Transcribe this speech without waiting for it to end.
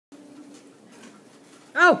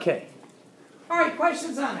Okay. All right,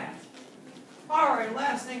 questions on that? All right,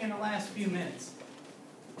 last thing in the last few minutes.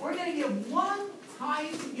 We're going to give one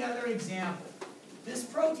tied-together example. This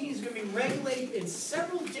protein is going to be regulated in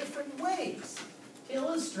several different ways to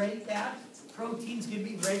illustrate that proteins can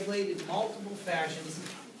be regulated in multiple fashions,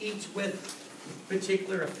 each with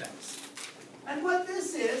particular effects. And what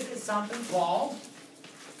this is something called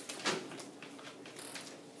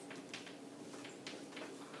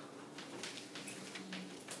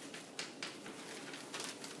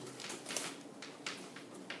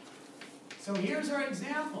so here's our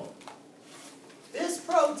example. This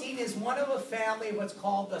protein is one of a family of what's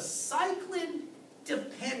called the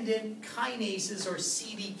cyclin-dependent kinases, or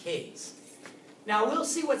CDKs. Now, we'll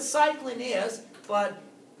see what cyclin is, but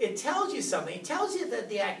it tells you something. It tells you that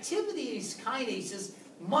the activity of these kinases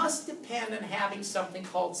must depend on having something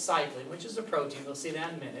called cyclin, which is a protein, we'll see that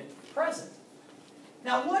in a minute, present.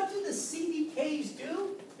 Now, what do the CDKs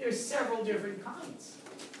do? There's several different kinds.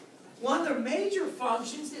 One of their major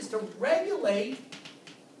functions is to regulate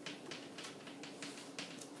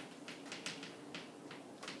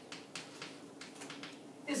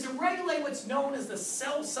what's known as the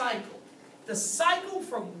cell cycle. The cycle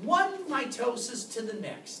from one mitosis to the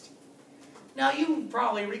next. Now, you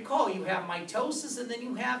probably recall you have mitosis and then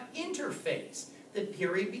you have interphase, the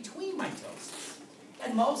period between mitosis.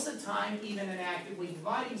 And most of the time, even an actively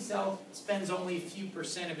dividing cell spends only a few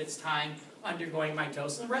 % of its time undergoing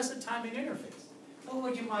mitosis, and the rest of the time in interphase. But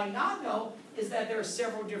what you might not know is that there are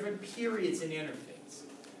several different periods in interphase.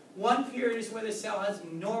 One period is where the cell has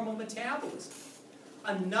normal metabolism.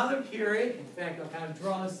 Another period, in fact, I'll kind of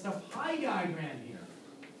draw this pie diagram here.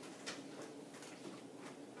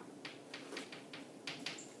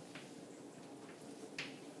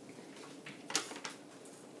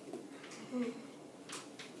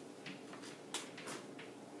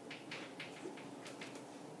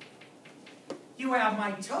 You have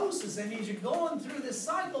mitosis, and as you're going through this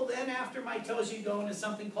cycle, then after mitosis you go into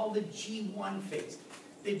something called the G1 phase.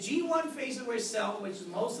 The G1 phase of which is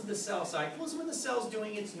most of the cell cycle, is when the cell's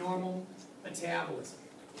doing its normal metabolism.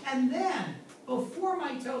 And then, before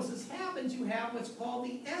mitosis happens, you have what's called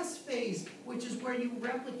the S phase, which is where you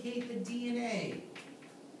replicate the DNA.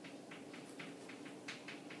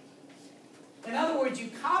 In other words,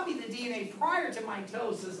 you copy the DNA prior to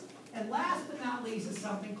mitosis, and last but not least is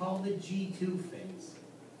something called the G2 phase.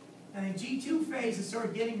 And the G2 phase is sort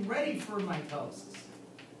of getting ready for mitosis.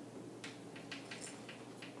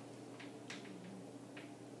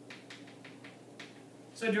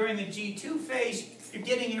 So during the G2 phase, you're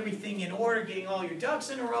getting everything in order, getting all your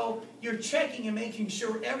ducks in a row. You're checking and making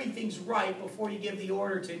sure everything's right before you give the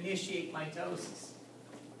order to initiate mitosis.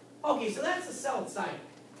 Okay, so that's the cell cycle.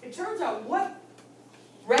 It turns out what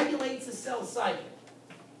regulates the cell cycle?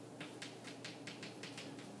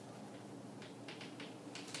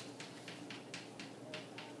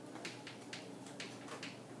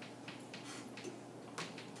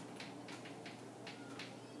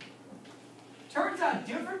 Turns out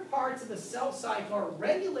different parts of the cell cycle are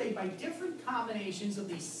regulated by different combinations of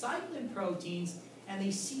these cyclin proteins and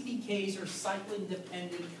these CDKs, or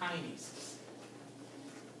cyclin-dependent kinases.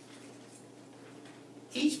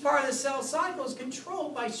 Each part of the cell cycle is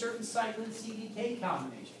controlled by certain cyclin CDK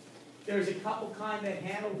combinations. There's a couple kind that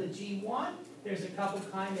handle the G1. There's a couple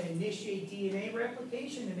kind that initiate DNA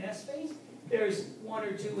replication in S phase. There's one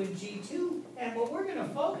or two in G2. And what we're going to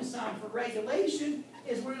focus on for regulation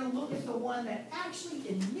is we're going to look at the one that actually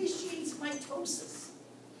initiates mitosis.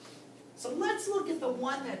 So let's look at the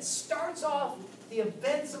one that starts off the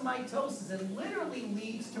events of mitosis and literally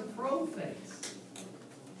leads to prophase.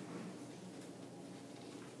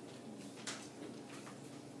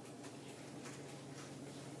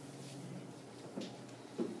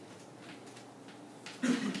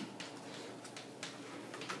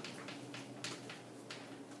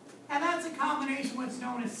 And that's a combination of what's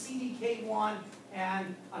known as CDK1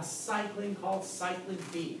 and a cyclin called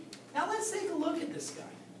cyclin B. Now let's take a look at this guy.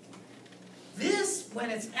 This, when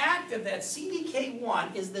it's active, that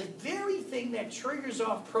CDK1 is the very thing that triggers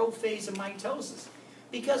off prophase and mitosis.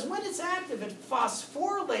 Because when it's active, it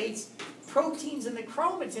phosphorylates proteins in the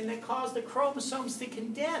chromatin that cause the chromosomes to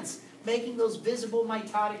condense, making those visible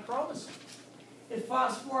mitotic chromosomes. It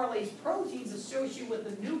phosphorylates proteins associated with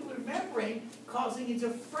the nuclear membrane, causing it to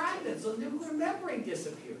fragment, so the nuclear membrane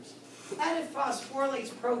disappears. And it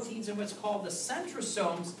phosphorylates proteins in what's called the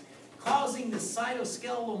centrosomes, causing the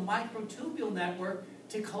cytoskeletal microtubule network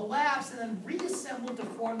to collapse and then reassemble to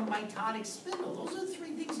form the mitotic spindle. Those are the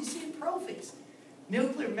three things you see in prophase.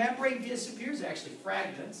 Nuclear membrane disappears, actually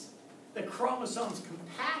fragments. The chromosomes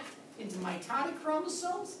compact into mitotic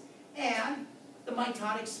chromosomes, and the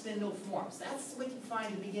mitotic spindle forms. That's what you find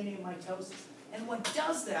at the beginning of mitosis. And what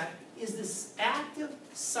does that is this active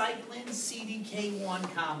cyclin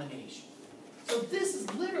CDK1 combination. So this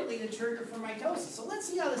is literally the trigger for mitosis. So let's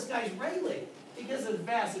see how this guy's regulated. Because of the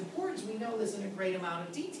vast importance, we know this in a great amount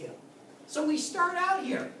of detail. So we start out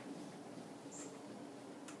here.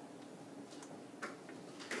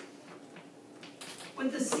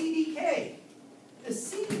 With the CDK. The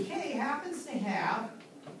CDK happens to have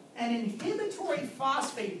an inhibitory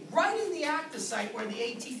phosphate right in the active site where the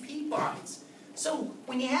ATP binds. So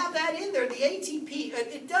when you have that in there, the ATP,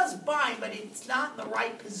 it does bind, but it's not in the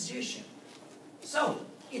right position. So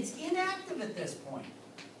it's inactive at this point.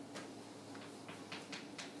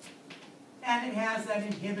 And it has that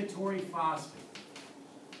inhibitory phosphate.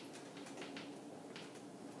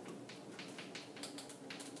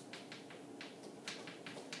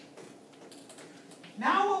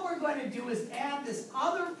 Now what we're going to do is add this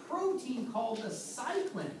other protein called the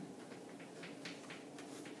cyclin.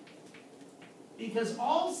 Because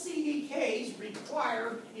all CDKs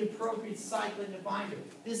require the appropriate cyclin to bind to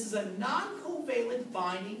it. This is a non-covalent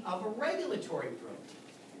binding of a regulatory protein.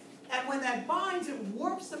 And when that binds, it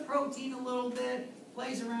warps the protein a little bit,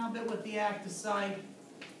 plays around a bit with the active site.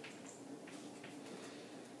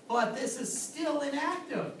 But this is still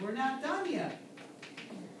inactive. We're not done yet.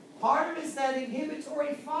 Part of it is that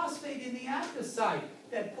inhibitory phosphate in the active site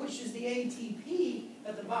that pushes the ATP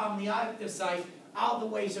at the bottom of the active site out of the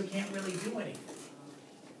way so it can't really do anything.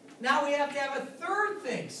 Now we have to have a third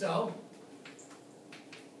thing, so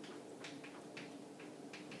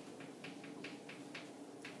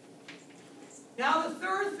now the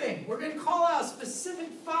third thing, we're going to call out a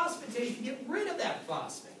specific phosphatase to get rid of that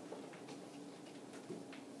phosphate.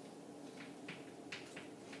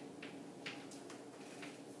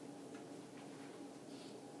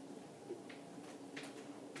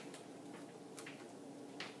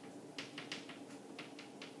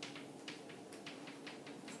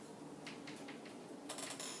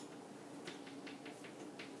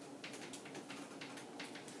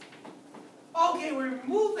 Okay, we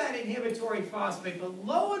remove that inhibitory phosphate, but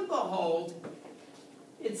lo and behold,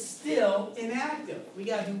 it's still inactive. We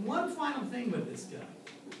got to do one final thing with this guy.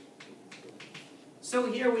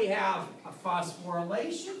 So here we have a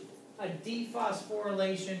phosphorylation, a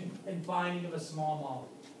dephosphorylation, and binding of a small molecule.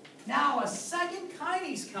 Now a second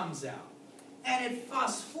kinase comes out, and it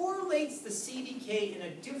phosphorylates the CDK in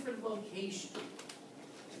a different location.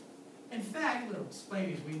 In fact, we'll explain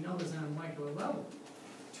it, we know this on a micro level.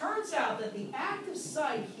 Turns out that the active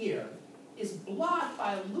site here is blocked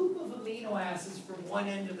by a loop of amino acids from one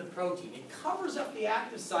end of the protein. It covers up the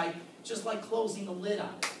active site just like closing a lid on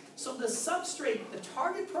it. So the substrate, the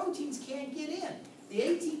target proteins can't get in. The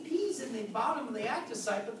ATP's in the bottom of the active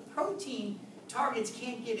site, but the protein targets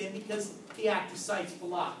can't get in because the active site's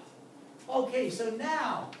blocked. Okay, so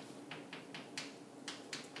now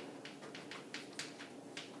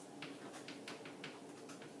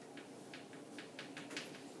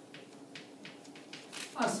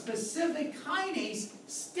a specific kinase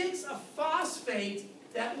sticks a phosphate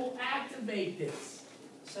that will activate this.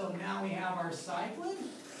 So now we have our cyclin.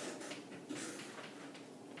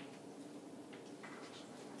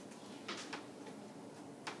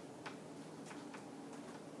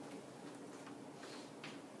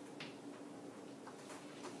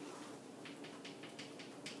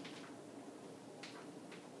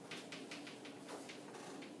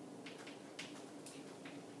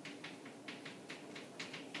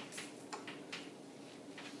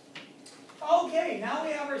 Okay, now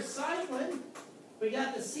we have our cyclin. We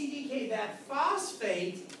got the CDK. That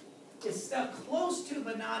phosphate is stuck close to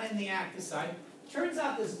but not in the active site. Turns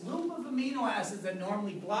out this loop of amino acids that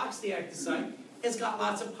normally blocks the active site has got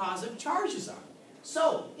lots of positive charges on it.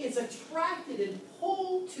 So it's attracted and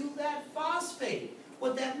pulled to that phosphate.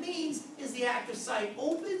 What that means is the active site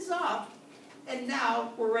opens up, and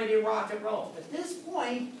now we're ready to rock and roll. At this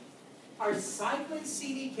point, our cyclin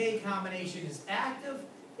CDK combination is active.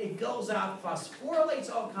 It goes out, phosphorylates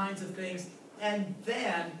all kinds of things, and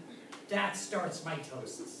then that starts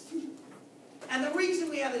mitosis. And the reason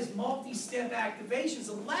we have this multi-step activations,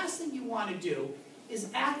 the last thing you want to do is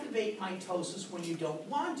activate mitosis when you don't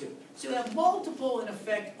want to. So you have multiple, in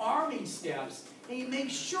effect, arming steps, and you make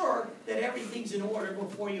sure that everything's in order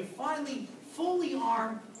before you finally fully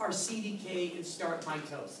arm our CDK and start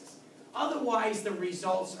mitosis. Otherwise, the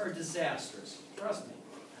results are disastrous. Trust me.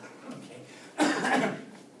 Okay.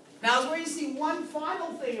 Now, as we're going to see one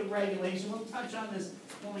final thing of regulation, we'll touch on this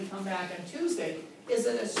when we come back on Tuesday, is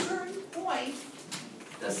at a certain point,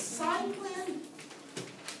 the cyclin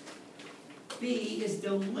B is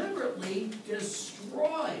deliberately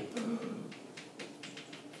destroyed.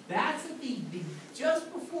 That's at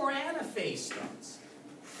just before anaphase starts.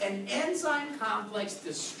 An enzyme complex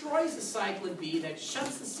destroys the cyclin B that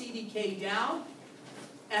shuts the CDK down,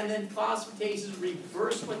 and then phosphatases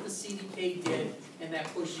reverse what the CDK did, and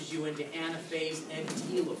that pushes you into anaphase and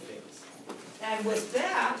telophase. And with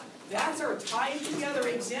that, that's our tying together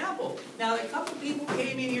example. Now, a couple people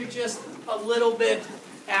came in here just a little bit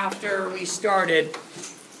after we started,